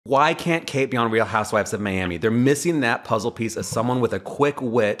Why can't Kate be on Real Housewives of Miami? They're missing that puzzle piece as someone with a quick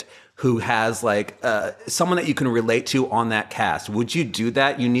wit who has like someone that you can relate to on that cast. Would you do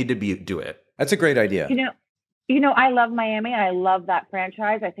that? You need to do it. That's a great idea. I love Miami and I love that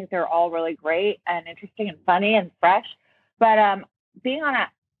franchise. I think they're all really great and interesting and funny and fresh. But being on a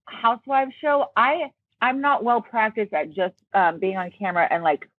Housewives show, I'm not well practiced at just being on camera and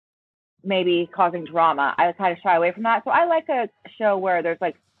like maybe causing drama. I kind of shy away from that. So I like a show where there's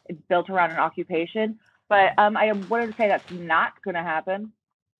like it's built around an occupation. But I wanted to say that's not going to happen.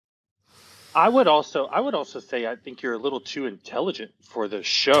 I would also say I think you're a little too intelligent for the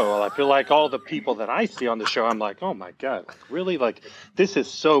show. I feel like all the people that I see on the show, I'm like, oh my God, really? Like, this is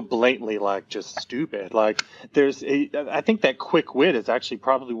so blatantly like just stupid. Like, I think that quick wit is actually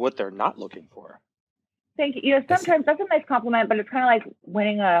probably what they're not looking for. Thank you. Sometimes that's a nice compliment, but it's kind of like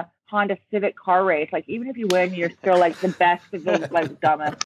winning a Honda Civic car race. Like, even if you win, you're still like the best of the like dumbest.